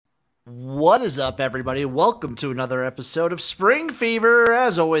What is up, everybody? Welcome to another episode of Spring Fever.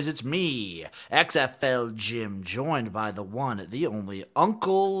 As always, it's me, XFL Jim, joined by the one, the only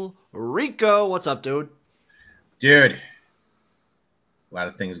Uncle Rico. What's up, dude? Dude, a lot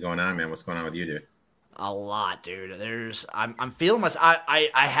of things going on, man. What's going on with you, dude? A lot, dude. I'm feeling myself. I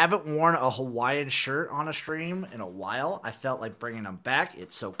haven't worn a Hawaiian shirt on a stream in a while. I felt like bringing them back.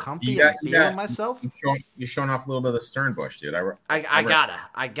 It's so comfy. I'm feeling myself. You're showing off a little bit of the stern bush, dude. I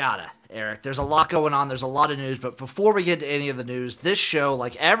gotta, Eric. There's a lot going on. There's a lot of news. But before we get to any of the news, this show,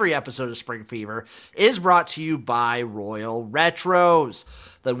 like every episode of Spring Fever, is brought to you by Royal Retros,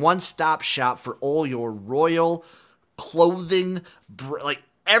 the one-stop shop for all your Royal clothing, like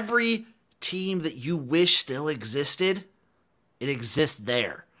every team that you wish still existed, it exists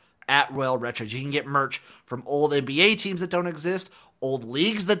there at Royal Retros. You can get merch from old NBA teams that don't exist, old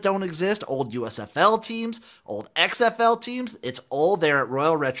leagues that don't exist, old USFL teams, old XFL teams. It's all there at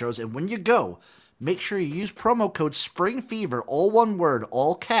Royal Retros. And when you go, make sure you use promo code SPRINGFEVER, all one word,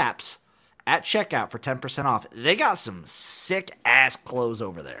 all caps, at checkout for 10% off. They got some sick-ass clothes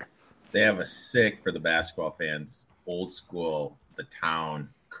over there. They have a sick, for the basketball fans, old school, the town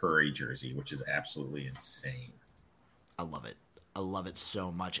Curry jersey, which is absolutely insane. I love it. I love it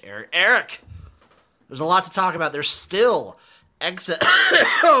so much, Eric. Eric, there's a lot to talk about. There's still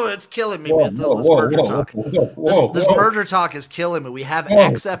oh, it's killing me with this merger talk. This merger talk is killing me. We have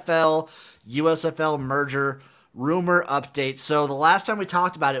XFL, USFL merger rumor update. So the last time we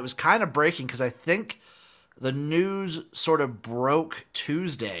talked about it, it was kind of breaking because I think the news sort of broke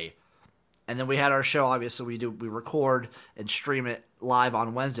Tuesday. And then we had our show. Obviously, we record and stream it live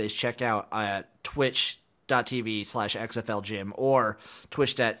on Wednesdays. Check out at twitch.tv/XFLGym or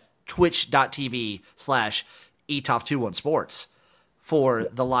twitch.tv/ETOF21Sports for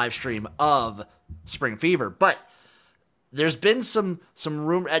the live stream of Spring Fever. But there's been some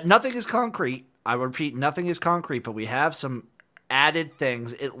rumor. Nothing is concrete. I repeat, nothing is concrete, but we have some added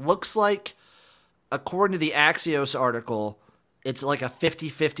things. It looks like, according to the Axios article, it's like a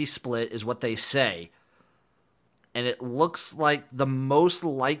 50-50 split is what they say. And it looks like the most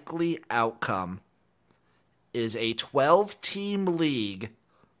likely outcome is a 12-team league.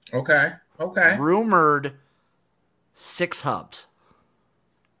 Okay. Rumored 6 hubs.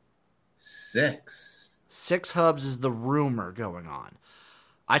 6 hubs is the rumor going on.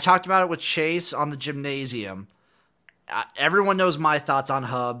 I talked about it with Chase on the gymnasium. Everyone knows my thoughts on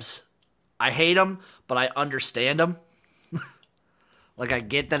hubs. I hate them, but I understand them. Like, I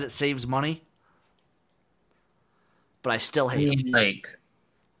get that it saves money, but I still hate it. Like,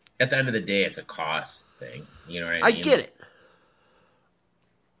 at the end of the day, it's a cost thing. You know what I mean? I get it.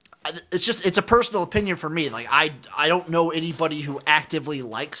 It's a personal opinion for me. Like, I don't know anybody who actively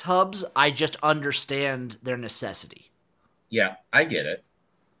likes hubs. I just understand their necessity. Yeah, I get it.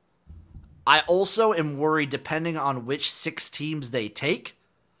 I also am worried depending on which 6 teams they take.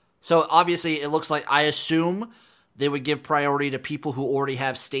 So, obviously, it looks like, I assume they would give priority to people who already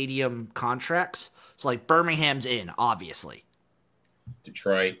have stadium contracts. So, like, Birmingham's in, obviously.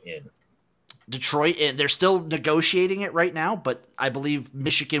 Detroit in. They're still negotiating it right now, but I believe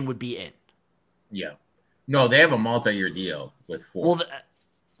Michigan would be in. Yeah. No, they have a multi-year deal with 4. Well,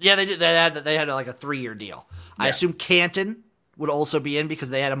 yeah, they did. They had like a 3-year deal. Yeah. I assume Canton would also be in because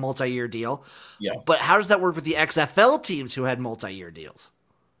they had a multi-year deal. Yeah. But how does that work with the XFL teams who had multi-year deals?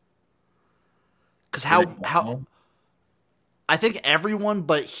 Because how I think everyone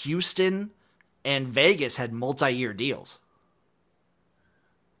but Houston and Vegas had multi-year deals.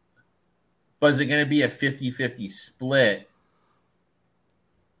 But is it going to be a 50-50 split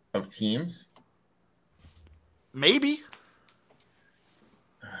of teams? Maybe.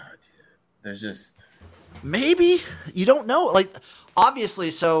 Oh, dude. There's just... Maybe. You don't know. Like, obviously,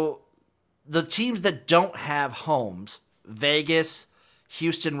 so the teams that don't have homes, Vegas,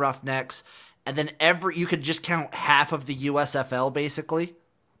 Houston Roughnecks, and then you could just count half of the USFL, basically.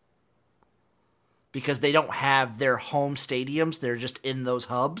 Because they don't have their home stadiums. They're just in those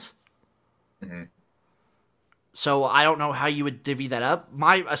hubs. Mm-hmm. So I don't know how you would divvy that up.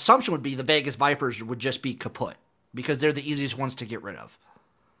 My assumption would be the Vegas Vipers would just be kaput. Because they're the easiest ones to get rid of.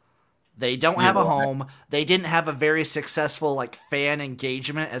 They don't have a home. They didn't have a very successful like fan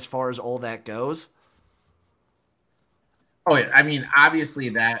engagement as far as all that goes. Oh, yeah. I mean, obviously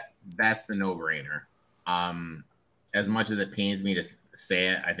that's the no-brainer. As much as it pains me to say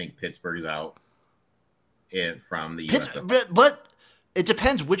it, I think Pittsburgh's out from the USFL. But it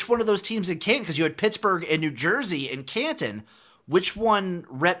depends which one of those teams in Canton, because you had Pittsburgh and New Jersey and Canton. Which one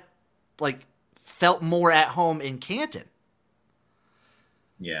felt more at home in Canton?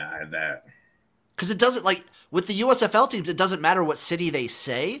 Yeah, that. Because it doesn't, like, with the USFL teams, it doesn't matter what city they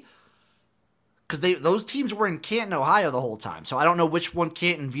say. because those teams were in Canton, Ohio the whole time. So I don't know which one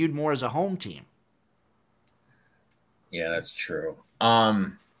Canton viewed more as a home team. Yeah, that's true.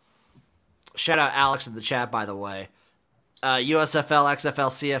 Shout out Alex in the chat, by the way. USFL,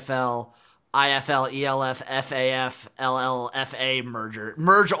 XFL, CFL, IFL, ELF, FAF, LLFA merger.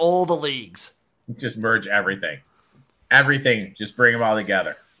 Merge all the leagues. Just merge everything. Everything. Just bring them all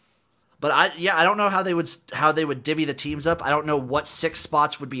together. But I don't know how they would divvy the teams up. I don't know what 6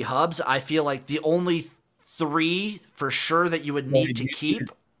 spots would be hubs. I feel like the only 3 for sure that you would need to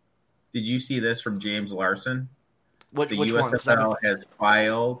keep. Did you see this from James Larson? Which USFL one? has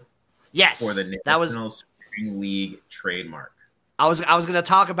filed for the that National Spring League trademark. I was going to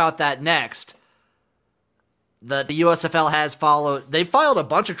talk about that next. The USFL has they filed a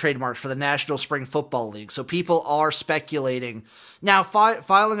bunch of trademarks for the National Spring Football League, so people are speculating. Now,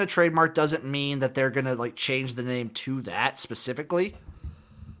 filing a trademark doesn't mean that they're going to like change the name to that specifically,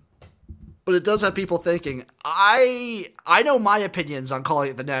 but it does have people thinking. I know my opinions on calling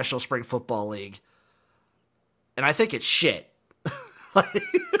it the National Spring Football League, and I think it's shit. I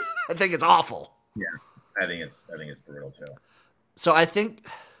think it's awful. Yeah, I think it's brutal too. So I think.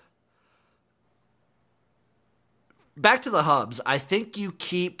 Back to the hubs, I think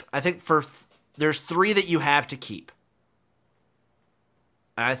there's 3 that you have to keep.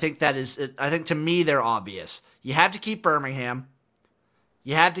 And I think to me they're obvious. You have to keep Birmingham,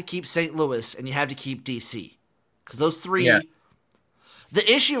 you have to keep St. Louis, and you have to keep DC. Because those 3, yeah. The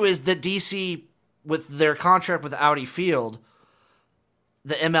issue is that DC, with their contract with Audi Field,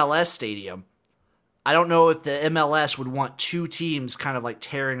 the MLS stadium, I don't know if the MLS would want 2 teams kind of like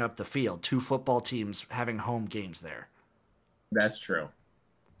tearing up the field, 2 football teams having home games there. That's true.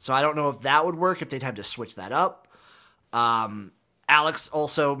 So I don't know if that would work, if they'd have to switch that up. Alex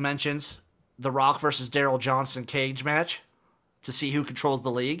also mentions The Rock versus Daryl Johnson cage match to see who controls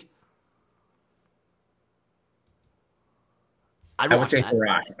the league. I would take The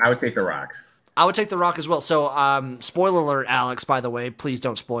Rock. I would take The Rock. I would take The Rock as well. So, spoiler alert, Alex, by the way, please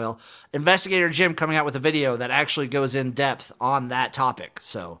don't spoil. Investigator Jim coming out with a video that actually goes in depth on that topic.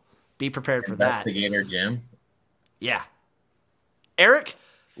 So, be prepared for that. Investigator Jim? Yeah. Eric,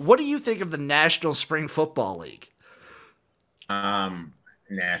 what do you think of the National Spring Football League?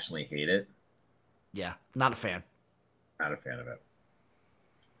 Nationally hate it. Yeah, not a fan. Not a fan of it.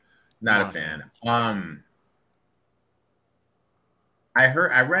 Not a fan.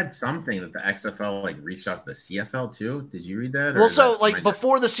 I read something that the XFL like reached out to the CFL too. Did you read that? Well, so like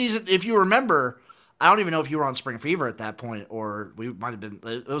before the season, if you remember, I don't even know if you were on Spring Fever at that point, or we might have been.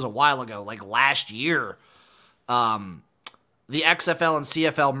 It was a while ago, like last year. The XFL and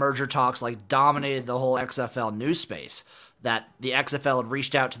CFL merger talks like dominated the whole XFL news space. That the XFL had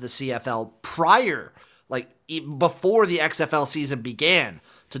reached out to the CFL prior, like before the XFL season began,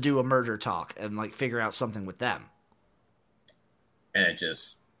 to do a merger talk and like figure out something with them. And it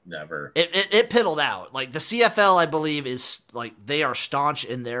just never. It piddled out. Like the CFL, I believe, is like they are staunch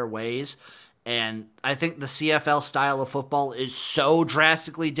in their ways, and I think the CFL style of football is so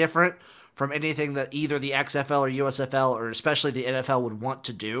drastically different from anything that either the XFL or USFL or especially the NFL would want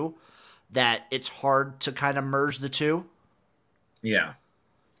to do that it's hard to kind of merge the two. Yeah,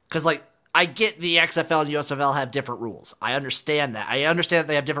 because like I get the XFL and USFL have different rules. I understand that. I understand that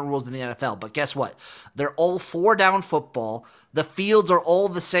they have different rules than the NFL. But guess what? They're all 4-down football. The fields are all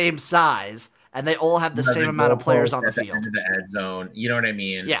the same size, and they all have the same amount of players on the field. Into the end zone. You know what I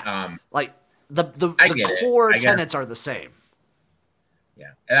mean? Yeah. Like the core tenets are the same.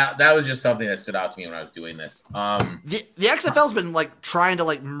 Yeah, and that was just something that stood out to me when I was doing this. The XFL's been like trying to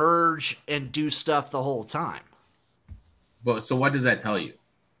like merge and do stuff the whole time. But so what does that tell you?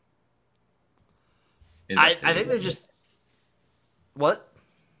 I think they just what?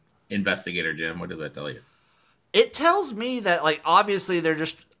 Investigator Jim, what does that tell you? It tells me that like obviously they're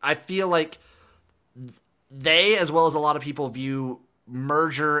just I feel like they as well as a lot of people view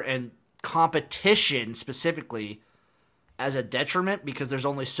merger and competition specifically as a detriment because there's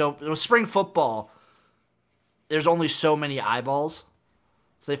only spring football there's only so many eyeballs.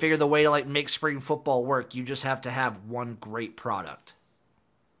 So they figure the way to like make spring football work, you just have to have one great product.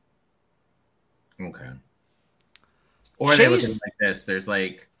 Okay. Or they look at it like this. There's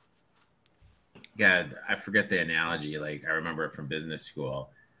like, God, I forget the analogy. Like I remember it from business school.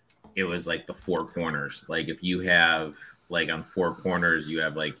 It was like the 4 corners. Like if you have like on 4 corners, you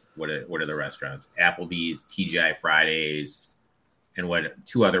have like what are the restaurants? Applebee's, TGI Fridays, and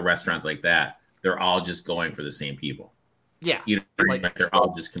 2 other restaurants like that. They're all just going for the same people. Yeah, you know, like they're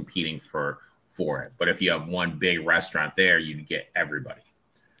all just competing for it. But if you have one big restaurant there, you get everybody.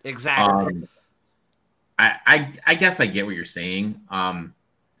 Exactly. I guess I get what you're saying.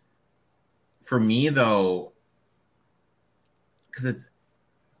 for me though, because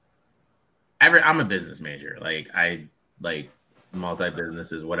I'm a business major. Like I like multi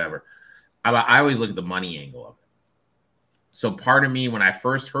businesses, whatever. I always look at the money angle of it. So part of me, when I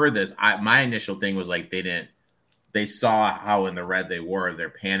first heard this, my initial thing was like they saw how in the red they were. They're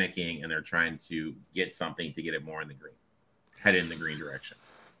panicking and they're trying to get something to get it more in the green, head in the green direction.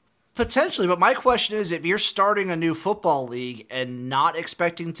 Potentially, but my question is, if you're starting a new football league and not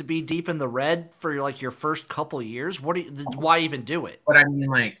expecting to be deep in the red for like your first couple years, why even do it? But I mean,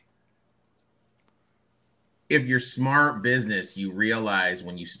 like, if you're smart business, you realize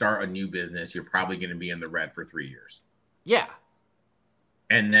when you start a new business, you're probably going to be in the red for 3 years. Yeah.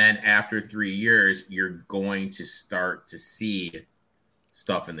 And then after 3 years, you're going to start to see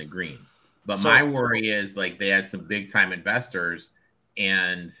stuff in the green. But my worry is like they had some big time investors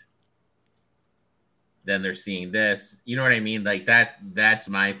and then they're seeing this, you know what I mean? Like that's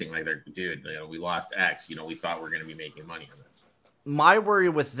my thing. Like, they're, dude, we lost X, we thought we were going to be making money on this. My worry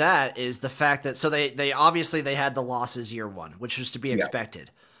with that is the fact that, so they obviously they had the losses year one, which was to be expected.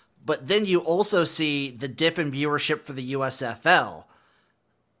 But then you also see the dip in viewership for the USFL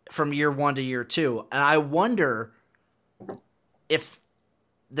from year one to year two. And I wonder if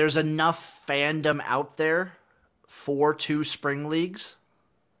there's enough fandom out there for 2 spring leagues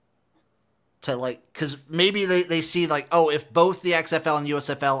to like, because maybe they see like, oh, if both the XFL and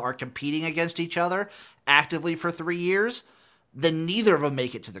USFL are competing against each other actively for 3 years, then neither of them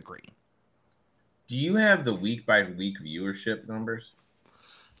make it to the green. Do you have the week by week viewership numbers?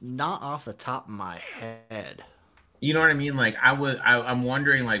 Not off the top of my head. You know what I mean? Like I'm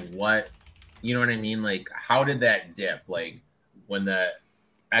wondering like what, you know what I mean? Like how did that dip? Like when the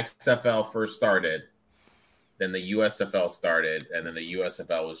XFL first started, then the USFL started, and then the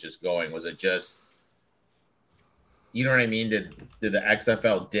USFL was just going. Was it just, you know what I mean? Did the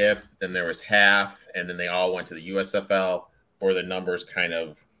XFL dip? Then there was half, and then they all went to the USFL, or the numbers kind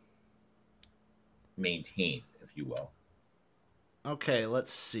of maintained, if you will. Okay,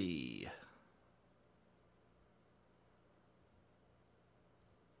 let's see.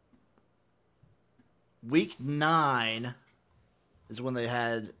 Week 9 is when they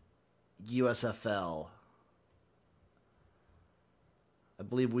had USFL. I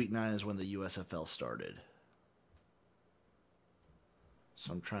believe week 9 is when the USFL started.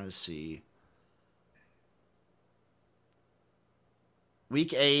 So I'm trying to see.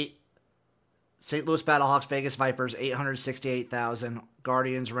 Week 8, St. Louis Battlehawks, Vegas Vipers, 868,000.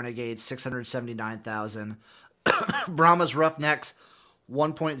 Guardians, Renegades, 679,000. Brahmas, Roughnecks,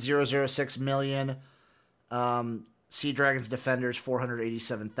 1.006 million. Sea Dragons, Defenders,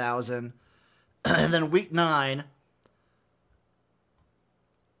 487,000. And then week 9,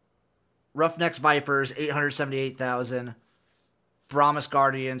 Roughnecks, Vipers, 878,000. Brahmas,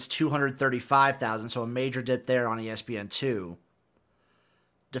 Guardians, 235,000. So a major dip there on ESPN2.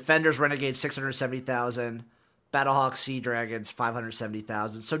 Defenders, Renegades, 670,000. Battlehawks, Sea Dragons,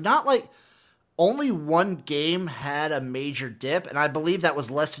 570,000. So not like only one game had a major dip, and I believe that was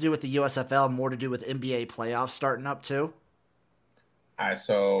less to do with the USFL, more to do with NBA playoffs starting up too.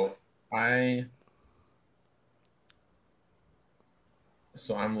 So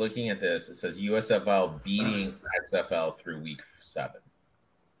I'm looking at this. It says USFL beating XFL through week 7.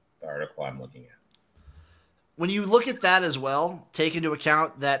 The article I'm looking at. When you look at that as well, take into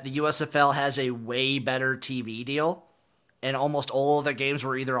account that the USFL has a way better TV deal, and almost all of their games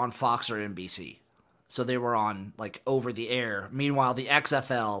were either on Fox or NBC. So they were on, like, over the air. Meanwhile, the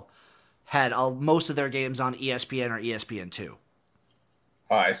XFL had most of their games on ESPN or ESPN2.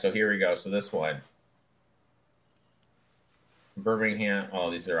 All right, so here we go. So this one. Birmingham.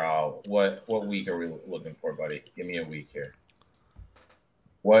 Oh, these are all. What week are we looking for, buddy? Give me a week here.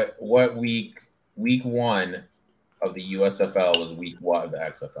 What week? Week 1 of the USFL was week 1 of the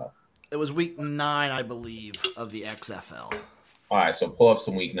XFL. It was week 9, I believe, of the XFL. All right, so pull up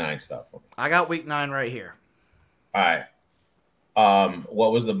some week 9 stuff. I got week 9 right here. All right.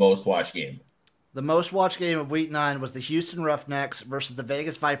 What was the most watched game? The most watched game of week 9 was the Houston Roughnecks versus the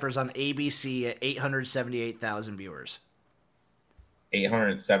Vegas Vipers on ABC at 878,000 viewers.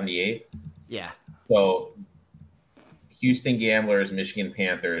 878? Yeah. So Houston Gamblers, Michigan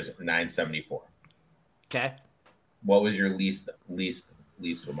Panthers, 974. Okay. What was your least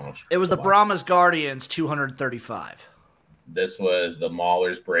amount? It was the Brahmas Guardians, 235. This was the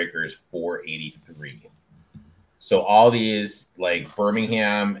Maulers Breakers, 483. So all these, like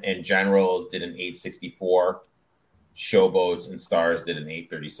Birmingham and Generals did an 864. Showboats and Stars did an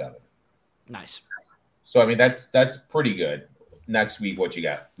 837. Nice. So I mean that's pretty good. Next week, what you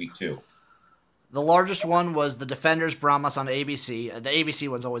got? Week 2. The largest one was the Defenders Brahmas on ABC. The ABC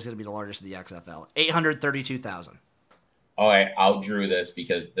one's always going to be the largest of the XFL. 832,000. Oh, I outdrew this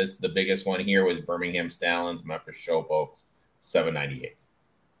because the biggest one here was Birmingham Stallions, Memphis Showboats, 798.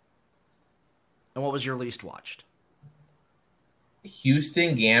 And what was your least watched?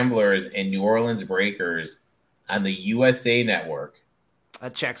 Houston Gamblers and New Orleans Breakers on the USA Network.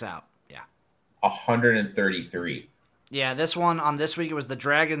 That checks out. Yeah. 133. Yeah, this one on this week it was the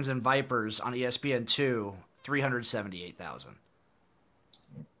Dragons and Vipers on ESPN2, 378,000.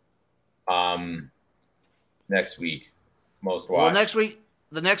 Next week, most watched. Well,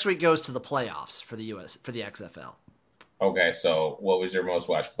 the next week goes to the playoffs for the XFL. Okay, so what was your most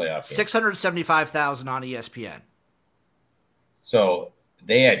watched playoff game? 675,000 on ESPN. So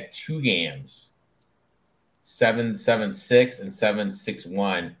they had two games, 7-7-6 and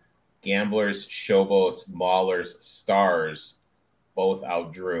 7-6-1. Gamblers, Showboats, Maulers, Stars both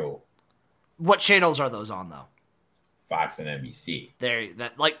outdrew. What channels are those on though? Fox and NBC.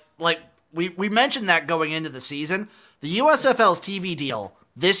 We mentioned that going into the season. The USFL's TV deal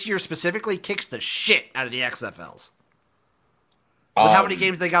this year specifically kicks the shit out of the XFLs. With how many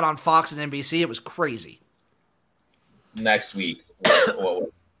games they got on Fox and NBC, it was crazy. Next week. Well,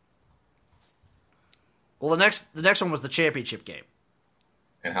 the next one was the championship game.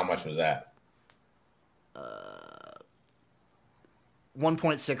 And how much was that?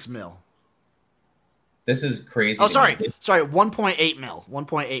 1.6 mil. This is crazy. Oh, sorry, 1.8 mil.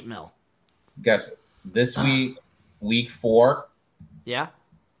 1.8 mil. Guess this week, week 4. Yeah.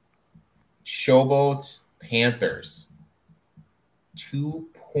 Showboats, Panthers,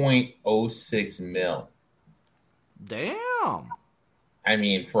 2.06 mil. Damn. I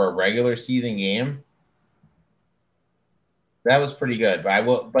mean, for a regular season game, that was pretty good.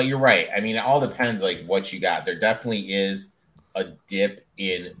 But you're right. I mean, it all depends like what you got. There definitely is a dip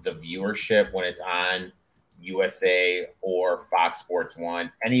in the viewership when it's on USA or Fox Sports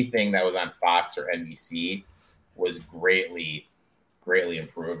 1. Anything that was on Fox or NBC was greatly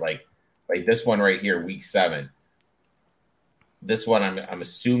improved. Like this one right here, week 7. This one I'm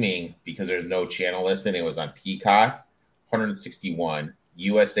assuming because there's no channel listing, it was on Peacock, 161,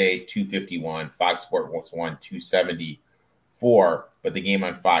 USA 251, Fox Sports 1 274, but the game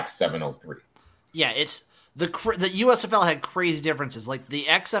on Fox 703. Yeah, it's the USFL had crazy differences. Like the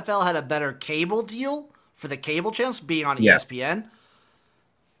XFL had a better cable deal for the cable channels being on ESPN.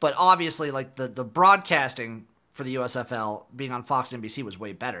 But obviously like the broadcasting for the USFL being on Fox and NBC was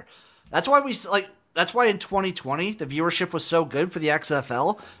way better. That's why in 2020 the viewership was so good for the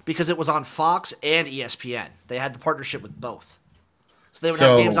XFL because it was on Fox and ESPN. They had the partnership with both. So they would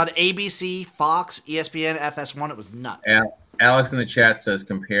have games on ABC, Fox, ESPN, FS1. It was nuts. Alex in the chat says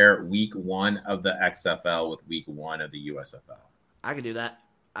compare week 1 of the XFL with week 1 of the USFL. I can do that.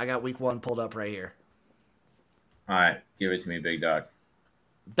 I got week 1 pulled up right here. All right. Give it to me, big dog.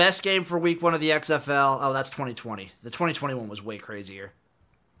 Best game for week 1 of the XFL. Oh, that's 2020. The 2021 was way crazier.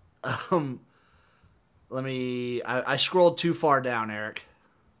 I scrolled too far down, Eric.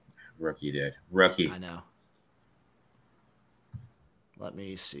 Rookie did. Rookie. I know. Let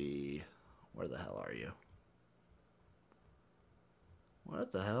me see. Where the hell are you?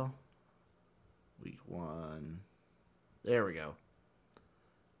 What the hell? Week 1. There we go.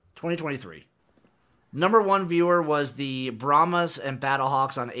 2023. Number 1 viewer was the Brahmas and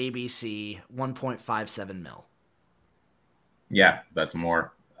Battlehawks on ABC, 1.57 mil. Yeah, that's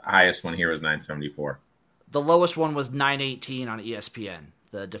more. Highest one here was 974. The lowest one was 918 on ESPN,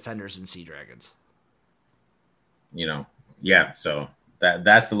 the Defenders and Sea Dragons. So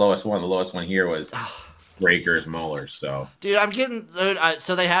that's the lowest one. The lowest one here was Breakers, Maulers. So, dude, I'm getting.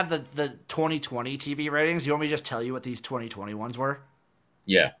 So they have the 2020 TV ratings. You want me to just tell you what these 2020 ones were?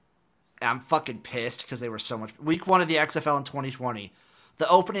 Yeah. I'm fucking pissed because they were so much. Week 1 of the XFL in 2020, the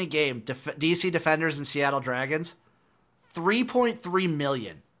opening game, DC Defenders and Seattle Dragons, 3.3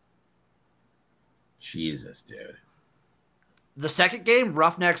 million. Jesus, dude. The second game,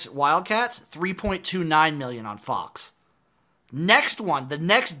 Roughnecks Wildcats, 3.29 million on Fox. Next one, the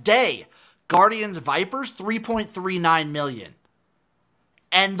next day, Guardians Vipers, 3.39 million.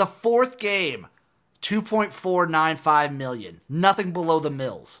 And the fourth game, 2.495 million. Nothing below the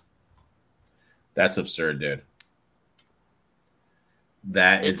mills. That's absurd, dude.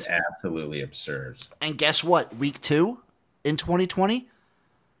 It's absolutely absurd. And guess what? Week 2 in 2020,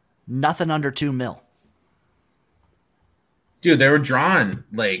 nothing under 2 mil. Dude, they were drawn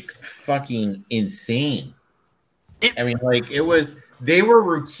like fucking insane. They were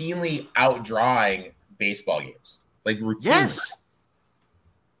routinely outdrawing baseball games. Like routinely.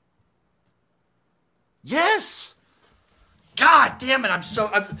 Yes. God damn it!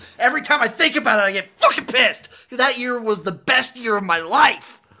 Every time I think about it, I get fucking pissed. That year was the best year of my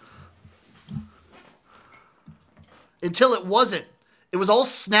life. Until it wasn't. It was all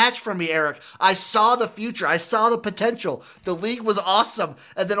snatched from me, Eric. I saw the future. I saw the potential. The league was awesome.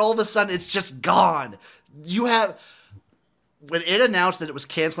 And then all of a sudden, it's just gone. When it announced that it was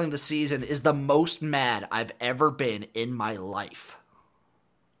canceling the season is the most mad I've ever been in my life.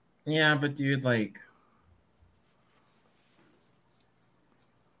 Yeah, but dude, like,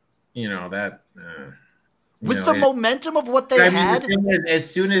 that... With the momentum of what they had... As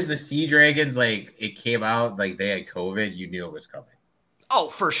soon as the Sea Dragons, like, it came out, like, they had COVID, you knew it was coming. Oh,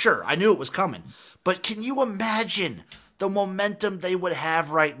 for sure. I knew it was coming. But can you imagine the momentum they would have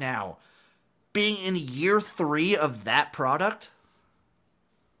right now being in year 3 of that product?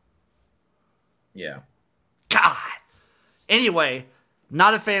 Yeah. God. Anyway,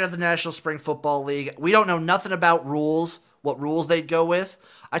 not a fan of the National Spring Football League. We don't know nothing about rules, what rules they'd go with.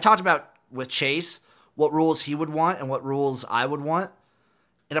 I talked about with Chase what rules he would want and what rules I would want.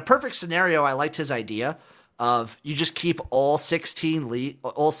 In a perfect scenario, I liked his idea of you just keep all 16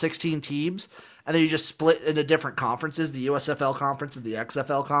 teams, and then you just split into different conferences, the USFL conference and the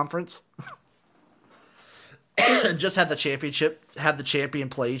XFL conference. And just have the champion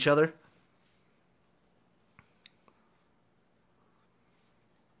play each other.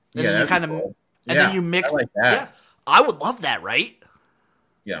 And yeah, then you kind of cool. then you mix. I like that. Yeah, I would love that, right?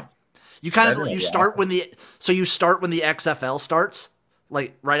 Yeah. You start when the XFL starts,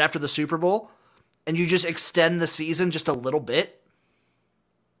 like right after the Super Bowl, and you just extend the season just a little bit.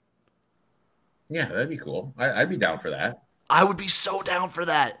 Yeah, that'd be cool. I'd be down for that. I would be so down for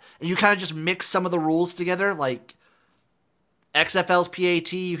that. And you kind of just mix some of the rules together, like XFL's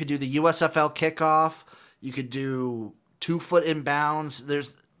PAT. You could do the USFL kickoff. You could do 2-foot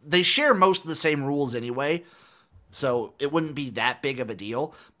inbounds. They share most of the same rules anyway, so it wouldn't be that big of a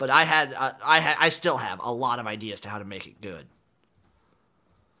deal. But I still have a lot of ideas to how to make it good.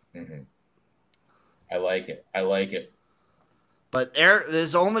 Mm-hmm. I like it. But Eric,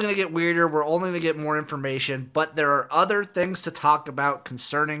 it's only going to get weirder. We're only going to get more information. But there are other things to talk about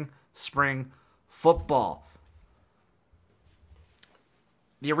concerning spring football.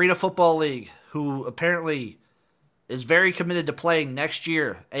 The Arena Football League, who apparently is very committed to playing next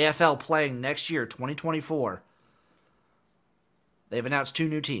year, AFL playing next year, 2024. They've announced 2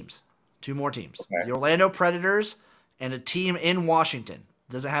 more teams. Okay. The Orlando Predators and a team in Washington.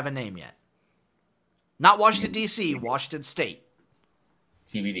 Doesn't have a name yet. Not Washington, D.C., Washington State.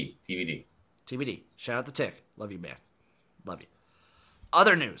 TBD. Shout out to Tick. Love you, man. Love you.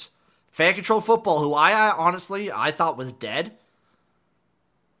 Other news. Fan Control Football, who I honestly thought was dead,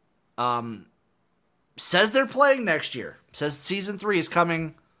 says they're playing next year. Says season 3 is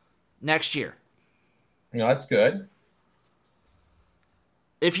coming next year. That's good.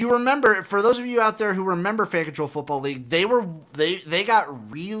 If you remember, for those of you out there who remember Fan Control Football League, they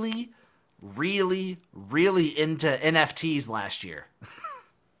got really, really, really into NFTs last year.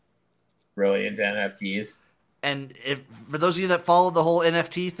 Really into NFTs. And for those of you that followed the whole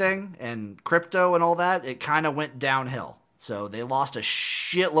NFT thing and crypto and all that, it kind of went downhill. So they lost a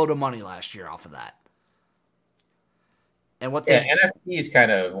shitload of money last year off of that. And NFTs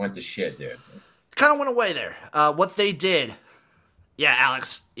kind of went to shit, dude. Kind of went away there. What they did, yeah,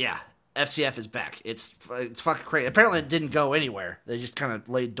 Alex, yeah, FCF is back. It's fucking crazy. Apparently, it didn't go anywhere. They just kind of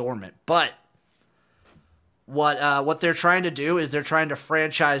laid dormant. But what they're trying to do is they're trying to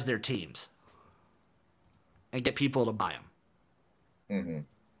franchise their teams and get people to buy them.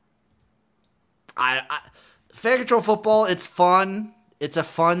 Mm-hmm. Fan Control Football, it's fun. It's a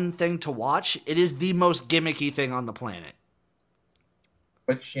fun thing to watch. It is the most gimmicky thing on the planet.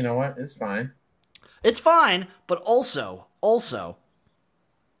 But you know what? It's fine. It's fine, but also,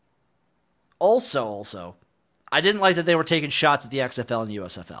 I didn't like that they were taking shots at the XFL and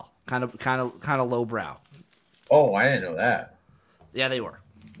USFL. Kind of lowbrow. Oh, I didn't know that. Yeah, they were.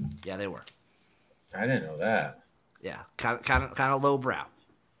 I didn't know that. Yeah, kind of lowbrow.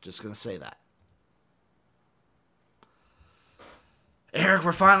 Just gonna say that. Eric,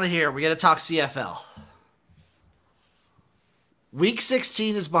 we're finally here. We got to talk CFL. Week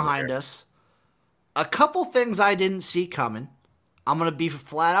 16 is behind us. A couple things I didn't see coming. I'm going to be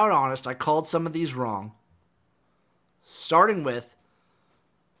flat out honest. I called some of these wrong. Starting with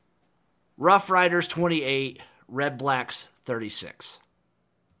Rough Riders 28, Red Blacks 36.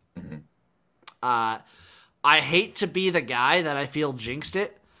 Mm-hmm. I hate to be the guy that I feel jinxed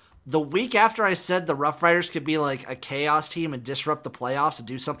it. The week after I said the Rough Riders could be like a chaos team and disrupt the playoffs and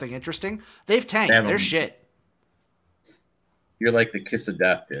do something interesting, they've tanked. They're shit. You're like the kiss of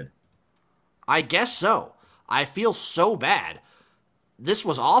death, dude. I guess so. I feel so bad. This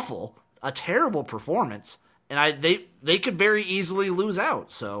was awful, a terrible performance, and they could very easily lose out.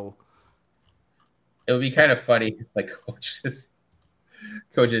 So it would be kind of funny, like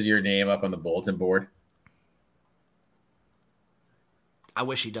coaches your name up on the bulletin board. I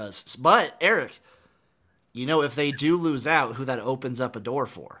wish he does. But Eric, if they do lose out, who that opens up a door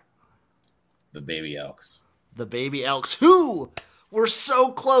for? The Baby Elks. The Baby Elks, who were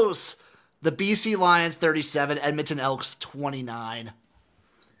so close. The BC Lions 37, Edmonton Elks 29.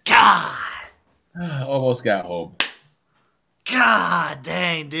 God! Almost got home. God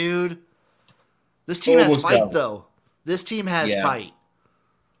dang, dude. This team has fight, though. This team has fight.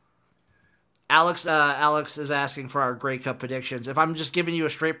 Alex is asking for our Grey Cup predictions. If I'm just giving you a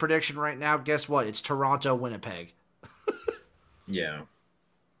straight prediction right now, guess what? It's Toronto-Winnipeg. Yeah.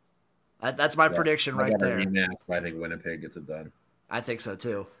 That's my prediction right there. I think Winnipeg gets it done. I think so,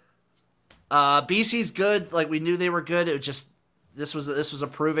 too. BC's good. Like, we knew they were good. It was just this was a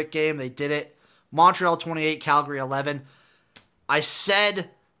prove-it game. They did it. Montreal 28, Calgary 11. I said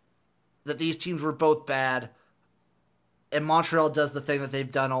that these teams were both bad. And Montreal does the thing that they've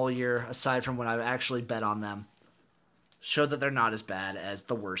done all year, aside from when I actually bet on them. Show that they're not as bad as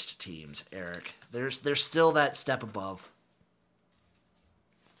the worst teams, Eric. They're still that step above.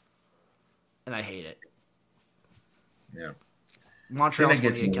 And I hate it. Yeah. Montreal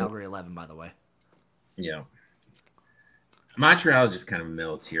 28, Calgary 11, by the way. Yeah. Montreal is just kind of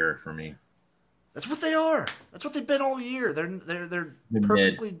middle tier for me. That's what they are. That's what they've been all year. They're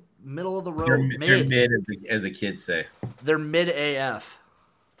perfectly middle of the road. They're mid, as the kids say. They're mid AF.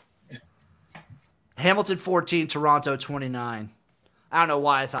 Hamilton 14, Toronto 29. I don't know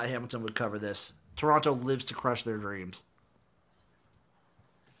why I thought Hamilton would cover this. Toronto lives to crush their dreams.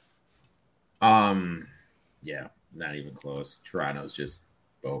 Yeah, not even close. Toronto's just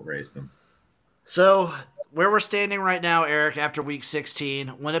boat raced them. So, where we're standing right now, Eric, after week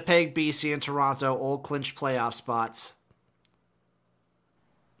 16, Winnipeg, BC, and Toronto all clinched playoff spots.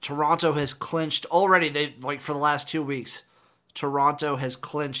 Toronto has clinched already. For the last 2 weeks, Toronto has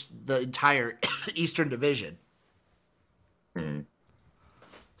clinched the entire Eastern Division. Hmm.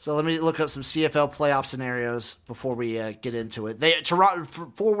 So let me look up some CFL playoff scenarios before we get into it. Toronto,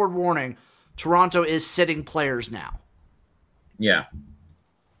 forward warning, Toronto is sitting players now. Yeah.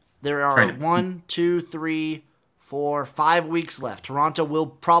 There are 1, 2, 3, 4, 5 weeks left. Toronto will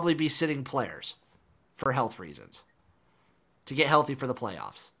probably be sitting players for health reasons to get healthy for the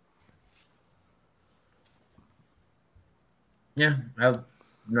playoffs. Yeah, I'm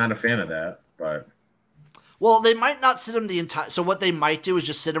not a fan of that, but... Well, they might not sit him the entire... So what they might do is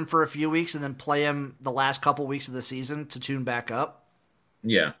just sit him for a few weeks and then play him the last couple weeks of the season to tune back up.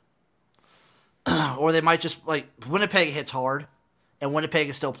 Yeah. Or they might just, Winnipeg hits hard, and Winnipeg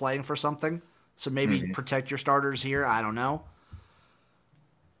is still playing for something. So maybe protect your starters here. I don't know.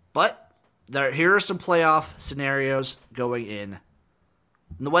 But here are some playoff scenarios going in.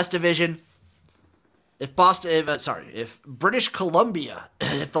 In the West Division, if British Columbia,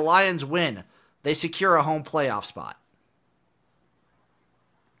 if the Lions win, they secure a home playoff spot.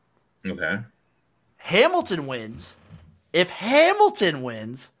 Okay. Hamilton wins. If Hamilton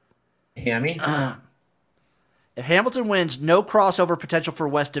wins... Hammy? If Hamilton wins, no crossover potential for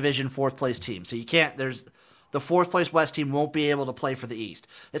West Division fourth place team. So you can't, the fourth place West team won't be able to play for the East.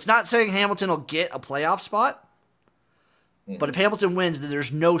 It's not saying Hamilton will get a playoff spot, but if Hamilton wins, then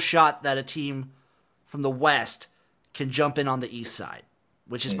there's no shot that a team from the West can jump in on the East side,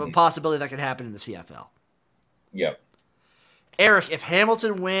 which is a possibility that can happen in the CFL. Yep. Eric, if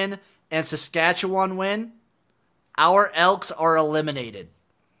Hamilton win and Saskatchewan win, our Elks are eliminated.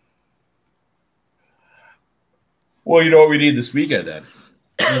 Well, you know what we need this weekend then?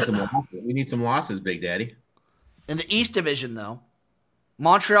 We need some losses, Big Daddy. In the East Division, though,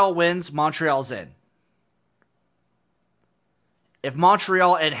 Montreal wins, Montreal's in. If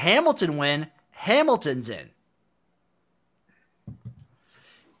Montreal and Hamilton win, Hamilton's in.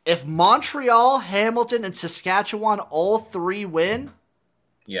 If Montreal, Hamilton, and Saskatchewan all three win,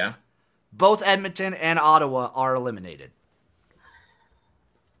 both Edmonton and Ottawa are eliminated.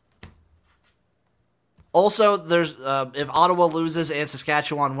 Also, there's if Ottawa loses and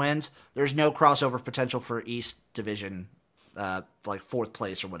Saskatchewan wins, there's no crossover potential for East Division, fourth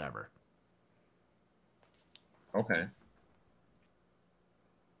place or whatever. Okay.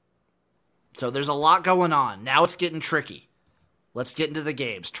 So there's a lot going on. Now it's getting tricky. Let's get into the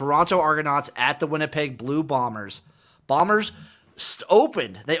games. Toronto Argonauts at the Winnipeg Blue Bombers. Bombers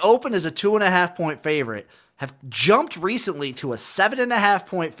opened. They opened as a 2.5-point favorite. Have jumped recently to a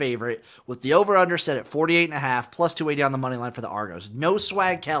 7.5-point favorite with the over-under set at 48.5 plus 280 on the money line for the Argos. No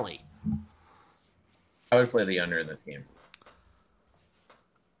Swag Kelly. I would play the under in this game.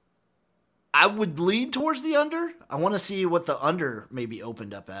 I would lean towards the under. I want to see what the under maybe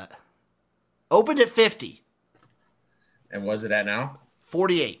opened up at. Opened at 50. And was it at now?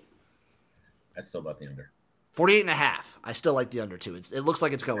 48. I still bet the under. 48 and a half. I still like the under too. It looks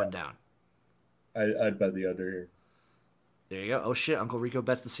like it's going down. I'd bet the under here. There you go. Oh shit, Uncle Rico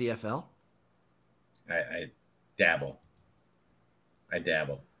bets the CFL. I dabble.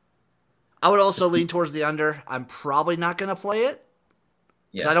 I would also lean towards the under. I'm probably not going to play it.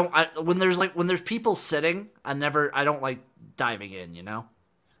 Yeah. When there's people sitting, I don't like diving in, you know?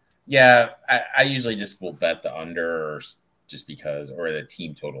 Yeah, I usually just will bet the under or just because, or the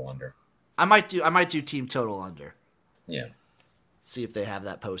team total under. I might do team total under. Yeah. See if they have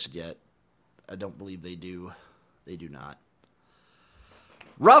that posted yet. I don't believe they do. They do not.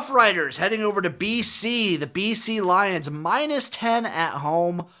 Rough Riders heading over to BC. The BC Lions -10 at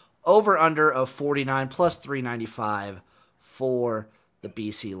home. Over under of 49 plus 395 for the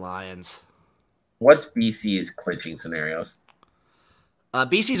BC Lions. What's BC's clinching scenarios?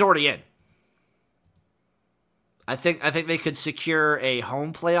 BC's already in. I think they could secure a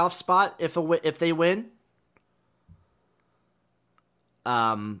home playoff spot if they win.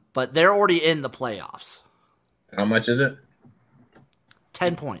 But they're already in the playoffs. How much is it?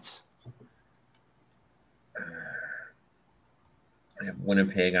 10 points. I have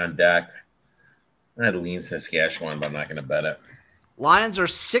Winnipeg on deck. I had lean Saskatchewan, but I'm not going to bet it. Lions are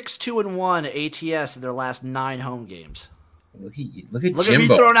 6-2-1 ATS in their last 9 home games. Look at Look Jimbo. at me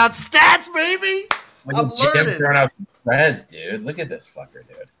throwing out stats, baby. I'm Jim learning. throwing out spreads, dude. Look at this fucker,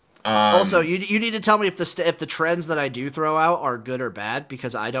 dude. Also, you need to tell me if the trends that I do throw out are good or bad,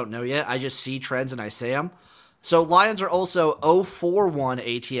 because I don't know yet. I just see trends and I say them. So Lions are also 0-4-1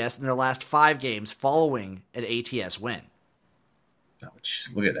 ATS in their last 5 games following an ATS win.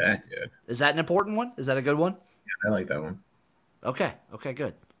 Look at that, dude. Is that an important one? Is that a good one? Yeah, I like that one. Okay,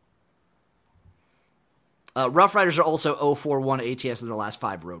 good. Rough Riders are also 0-4-1 ATS in their last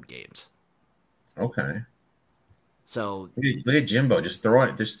 5 road games. Okay. So look at Jimbo just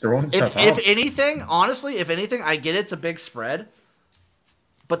throwing stuff out. If anything, honestly, I get it's a big spread.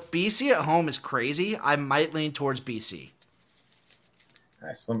 But BC at home is crazy. I might lean towards BC. All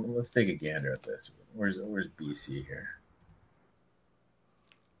right, so let's take a gander at this. Where's BC here?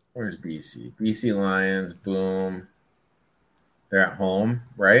 Where's BC? BC Lions, boom. They're at home,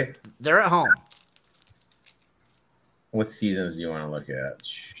 right? They're at home. What seasons do you want to look at?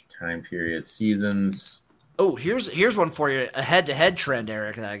 Time period, seasons. Oh, here's one for you. A head-to-head trend,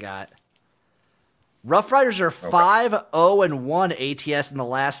 Eric, that I got. Rough Riders are 5-0-1 ATS in the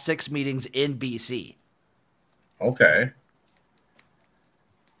last 6 meetings in BC. Okay.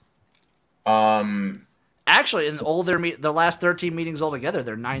 Actually, in the last 13 meetings altogether,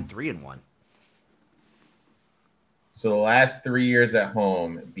 they're 9-3-1. So the last 3 years at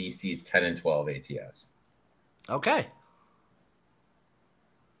home, BC's 10-12 ATS. Okay.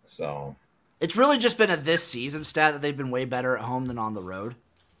 So it's really just been a this season stat that they've been way better at home than on the road.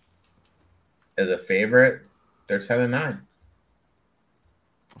 As a favorite, they're 10-9.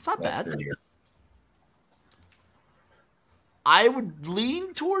 That's not bad. I would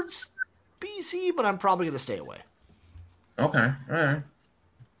lean towards BC, but I'm probably going to stay away. Okay, all right.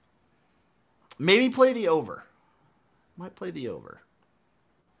 Maybe play the over. Might play the over.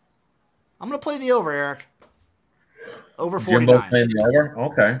 I'm going to play the over, Eric. Over 49. Jimbo playing the over?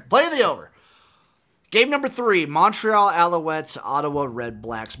 Okay. Play the over. Game number 3, Montreal Alouettes, Ottawa Red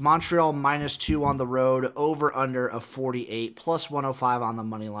Blacks. Montreal -2 on the road, over under of 48, plus 105 on the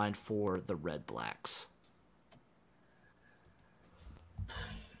money line for the Red Blacks.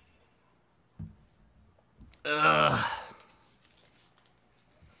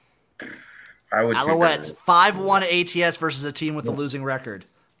 Alouettes, 5-1 ATS versus a team with a losing record.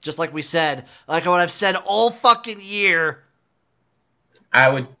 Just like we said, like what I've said all fucking year. I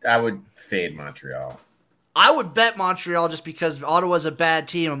would fade Montreal. I would bet Montreal just because Ottawa's a bad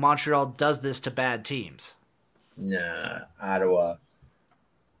team and Montreal does this to bad teams. Nah, Ottawa.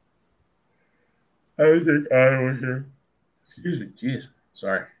 I would take Ottawa here. Excuse me, jeez,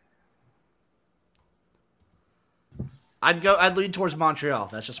 sorry. I'd lean towards Montreal.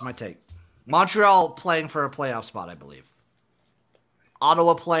 That's just my take. Montreal playing for a playoff spot, I believe.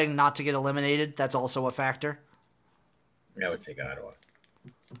 Ottawa playing not to get eliminated. That's also a factor. Yeah, I would take Ottawa.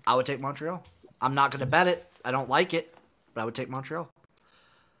 I would take Montreal. I'm not going to bet it. I don't like it, but I would take Montreal.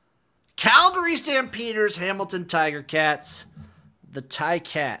 Calgary Stampeders, Hamilton Tiger Cats. The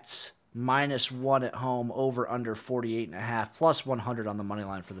Ticats -1 at home, over under 48.5, plus 100 on the money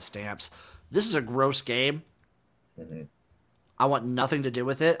line for the Stamps. This is a gross game. Mm-hmm. I want nothing to do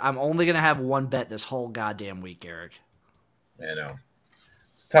with it. I'm only going to have one bet this whole goddamn week, Eric. I know.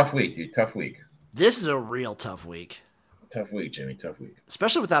 It's a tough week, dude. Tough week. This is a real tough week. Tough week, Jimmy. Tough week.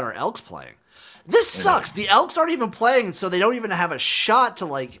 Especially without our Elks playing. This sucks. The Elks aren't even playing, so they don't even have a shot to,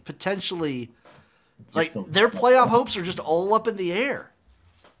 like, potentially... Like, their playoff hopes are just all up in the air.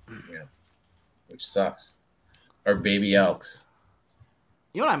 Yeah. Which sucks. Our baby Elks.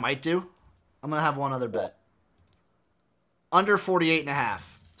 You know what I might do? I'm going to have one other bet. Under 48.5,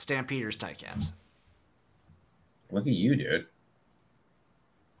 Stampeders, Ticats. Look at you, dude.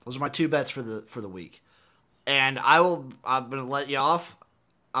 Those are my two bets for the week. And I'm going to let you off.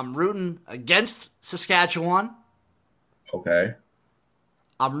 I'm rooting against Saskatchewan. Okay.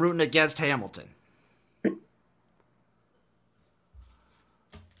 I'm rooting against Hamilton.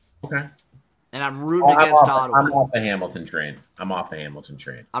 Okay. And I'm rooting against Ottawa. I'm off the Hamilton train.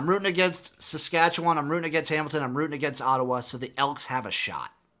 I'm rooting against Saskatchewan. I'm rooting against Hamilton. I'm rooting against Ottawa, so the Elks have a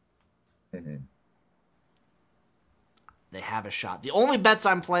shot. Mm-hmm. They have a shot. The only bets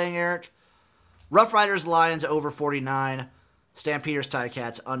I'm playing, Eric, Rough Riders Lions over 49, Stampeders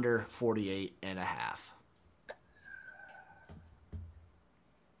Ticats under 48.5.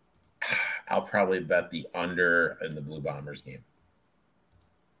 I'll probably bet the under in the Blue Bombers game.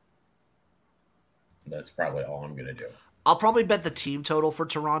 That's probably all I'm going to do. I'll probably bet the team total for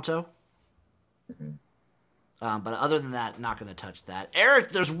Toronto. Mm-hmm. But other than that, not going to touch that. Eric,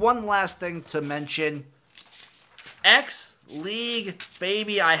 there's one last thing to mention. X-League,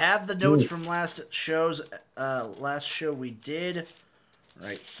 baby. I have the notes from last show we did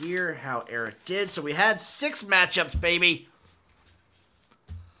right here, how Eric did. So we had 6 matchups, baby.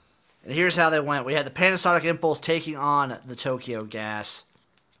 And here's how they went. We had the Panasonic Impulse taking on the Tokyo Gas.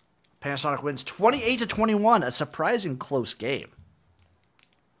 Panasonic wins 28-21, a surprising close game.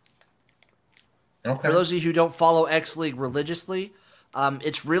 Okay. For those of you who don't follow X-League religiously,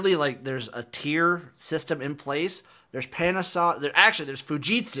 it's really like there's a tier system in place. There's Panasonic, there's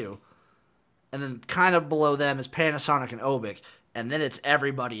Fujitsu, and then kind of below them is Panasonic and Obic, and then it's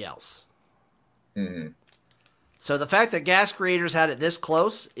everybody else. Mm-hmm. So the fact that Gas Creators had it this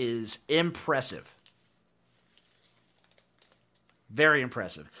close is impressive. Very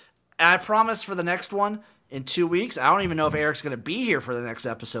impressive. And I promise for the next one in 2 weeks, I don't even know if Eric's going to be here for the next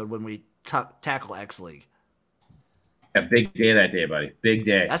episode when we tackle X-League. A big day that day, buddy. Big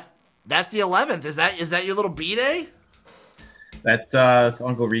day. That's the 11th. Is that your little B-Day? That's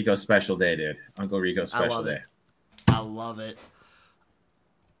Uncle Rico's special day, dude. Uncle Rico's special day. I love it.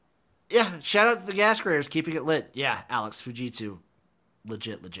 Yeah, shout out to the Gas Creators keeping it lit. Yeah, Alex, Fujitsu.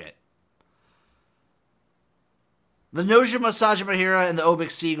 Legit. The Nojima Sajimahira and the Obic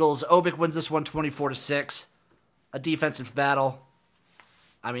Seagulls. Obic wins this one 24-6. A defensive battle.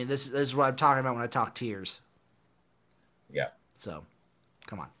 I mean, this is what I'm talking about when I talk tiers. Yeah. So,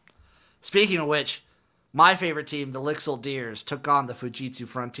 come on. Speaking of which, my favorite team, the Lixil Deers, took on the Fujitsu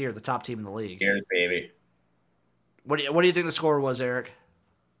Frontier, the top team in the league. Deers, baby. What do you think the score was, Eric?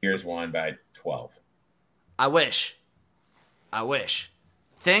 Deers won by 12. I wish.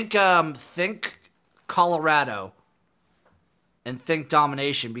 Think Colorado and think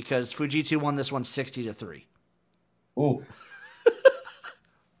domination because Fujitsu won this one 60-3. Ooh.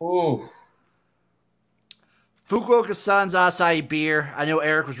 Ooh. Fukuoka Suns Acai beer. I know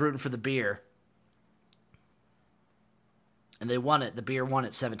Eric was rooting for the beer. And they won it. The beer won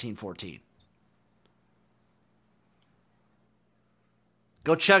it 17-14.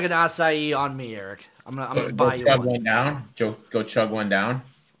 Go chug an acai on me, Eric. I'm gonna buy you one. One down. Go chug one down.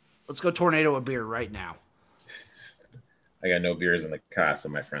 Let's go tornado a beer right now. I got no beers in the casa,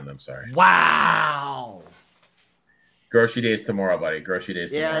 my friend. I'm sorry. Wow. Grocery days tomorrow, buddy. Grocery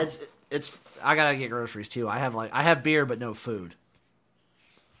days tomorrow. Yeah, it's. I gotta get groceries too. I have beer but no food.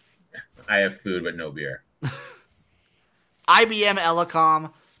 I have food but no beer. IBM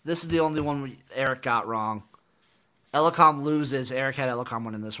Elecom. This is the only one Eric got wrong. Elecom loses. Eric had Elecom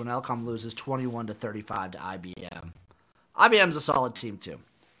winning this one. Elecom loses 21-35 to IBM. IBM's a solid team too.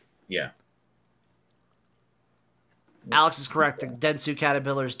 Yeah. Alex is correct. The Dentsu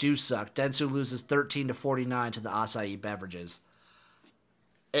Caterpillars do suck. Dentsu loses 13-49 to the Acai Beverages.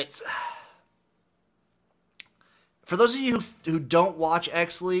 It's for those of you who don't watch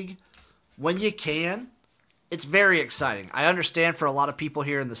X League, when you can, it's very exciting. I understand for a lot of people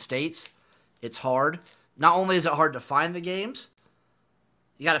here in the States, it's hard. Not only is it hard to find the games,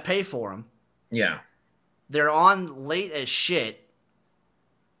 you got to pay for them. Yeah. They're on late as shit.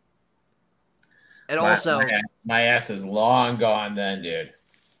 And also... My ass is long gone then, dude.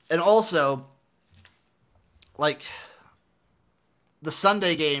 And also, like, the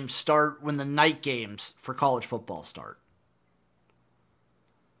Sunday games start when the night games for college football start.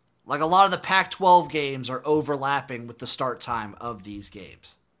 Like a lot of the Pac-12 games are overlapping with the start time of these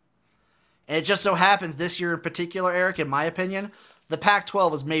games. And it just so happens this year in particular, Eric, in my opinion, the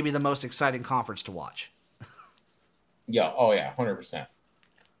Pac-12 is maybe the most exciting conference to watch. Yeah. Oh yeah. 100%.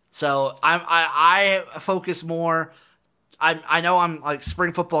 So I focus more. I know I'm like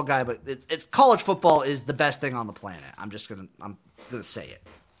spring football guy, but it's college football is the best thing on the planet. I'm gonna say it.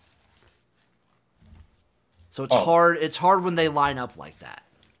 So it's hard. It's hard when they line up like that.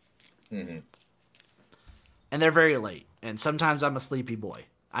 Mm-hmm. And they're very late. And sometimes I'm a sleepy boy.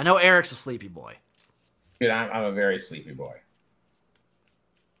 I know Eric's a sleepy boy. Dude, I'm a very sleepy boy.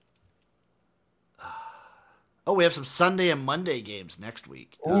 Oh, we have some Sunday and Monday games next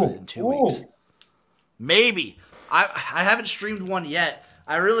week. In 2 Ooh. weeks. Maybe. I haven't streamed one yet.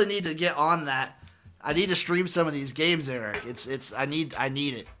 I really need to get on that. I need to stream some of these games, Eric. I need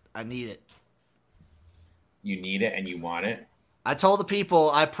it. I need it. You need it and you want it? I told the people,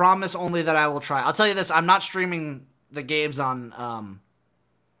 I promise only that I will try. I'll tell you this, I'm not streaming the games on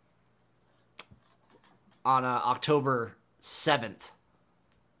October 7th.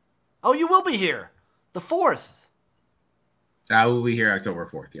 Oh, you will be here. The 4th. I will be here October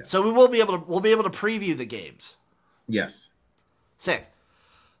 4th, yes. So we'll be able to preview the games. Yes. Sick.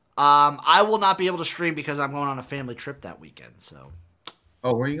 I will not be able to stream because I'm going on a family trip that weekend. So.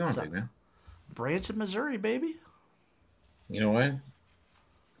 Oh, where are you going, big man? Branson, Missouri, baby. You know what? I've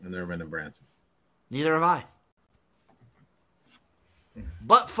never been to Branson. Neither have I.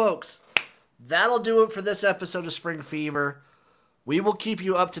 But, folks, that'll do it for this episode of Spring Fever. We will keep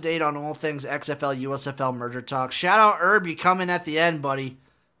you up to date on all things XFL, USFL merger talk. Shout out Herb, you coming at the end, buddy.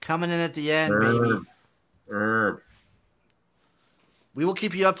 Coming in at the end, baby. Herb. We will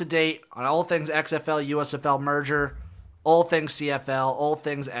keep you up to date on all things XFL, USFL merger, all things CFL, all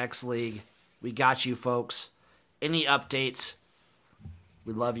things X League. We got you, folks. Any updates?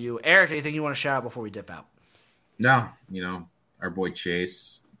 We love you. Eric, anything you want to shout out before we dip out? No, our boy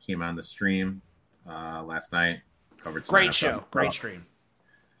Chase came on the stream last night. Covered some great NFL show. stuff. Great stream.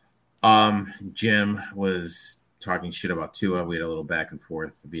 Jim was talking shit about Tua. We had a little back and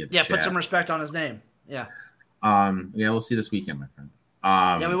forth via the chat. Put some respect on his name. Yeah. We'll see this weekend, my friend.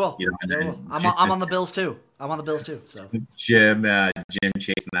 Yeah, we will. I'm on the Bills too. So Jim,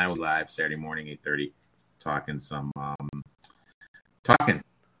 Chase, and I will live Saturday morning, 8:30, talking some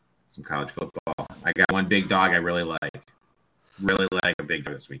college football. I got one big dog I really like a big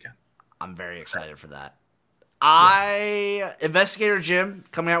dog this weekend. I'm very excited for that. Investigator Jim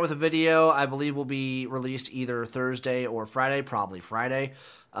coming out with a video I believe will be released either Thursday or Friday, probably Friday,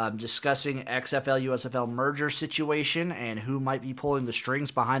 discussing XFL USFL merger situation and who might be pulling the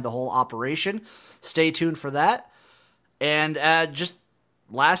strings behind the whole operation. Stay tuned for that. And just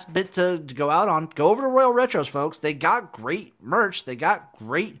last bit to go out on, go over to Royal Retros, folks. They got great merch, they got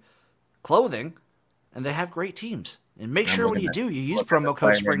great clothing, and they have great teams. And make sure when you do, you use promo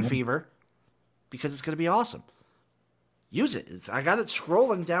code SPRINGFEVER because it's going to be awesome. Use it. I got it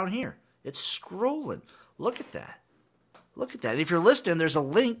scrolling down here. It's scrolling. Look at that. Look at that. And if you're listening, there's a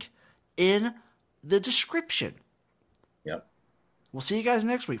link in the description. Yep. We'll see you guys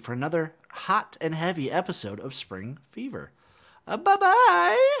next week for another hot and heavy episode of Spring Fever.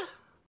 Bye-bye.